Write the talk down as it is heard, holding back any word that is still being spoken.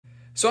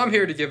So I'm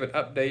here to give an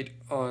update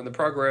on the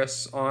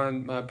progress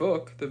on my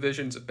book, The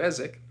Visions of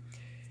Bezek.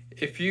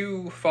 If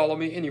you follow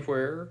me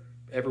anywhere,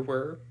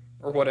 everywhere,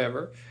 or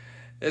whatever,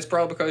 it's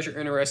probably because you're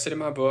interested in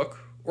my book,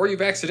 or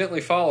you've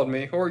accidentally followed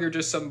me, or you're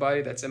just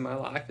somebody that's in my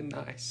life and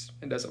nice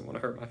and doesn't want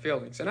to hurt my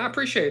feelings. And I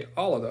appreciate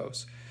all of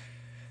those.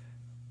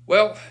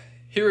 Well,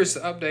 here is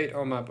the update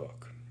on my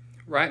book.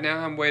 Right now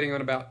I'm waiting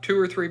on about 2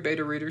 or 3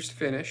 beta readers to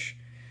finish.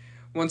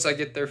 Once I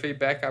get their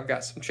feedback, I've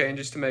got some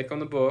changes to make on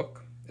the book.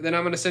 And then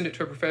I'm going to send it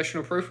to a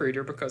professional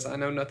proofreader because I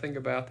know nothing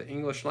about the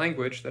English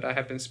language that I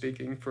have been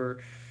speaking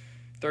for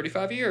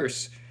 35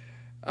 years.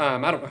 I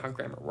don't know how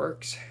grammar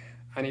works.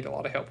 I need a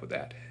lot of help with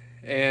that.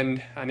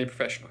 And I need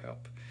professional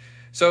help.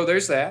 So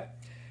there's that.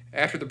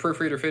 After the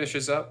proofreader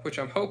finishes up, which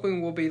I'm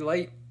hoping will be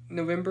late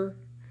November,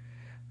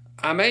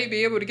 I may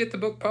be able to get the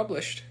book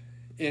published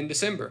in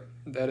December.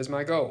 That is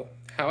my goal.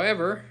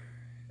 However,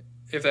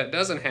 if that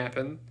doesn't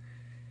happen,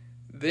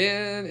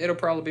 then it'll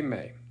probably be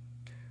May.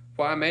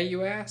 Why May,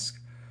 you ask?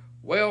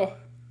 Well,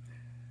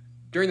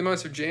 during the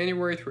months of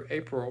January through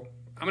April,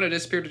 I'm going to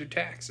disappear to do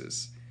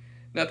taxes.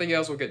 Nothing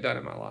else will get done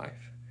in my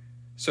life.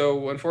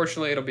 So,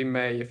 unfortunately, it'll be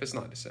May if it's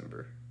not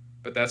December.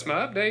 But that's my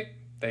update.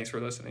 Thanks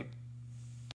for listening.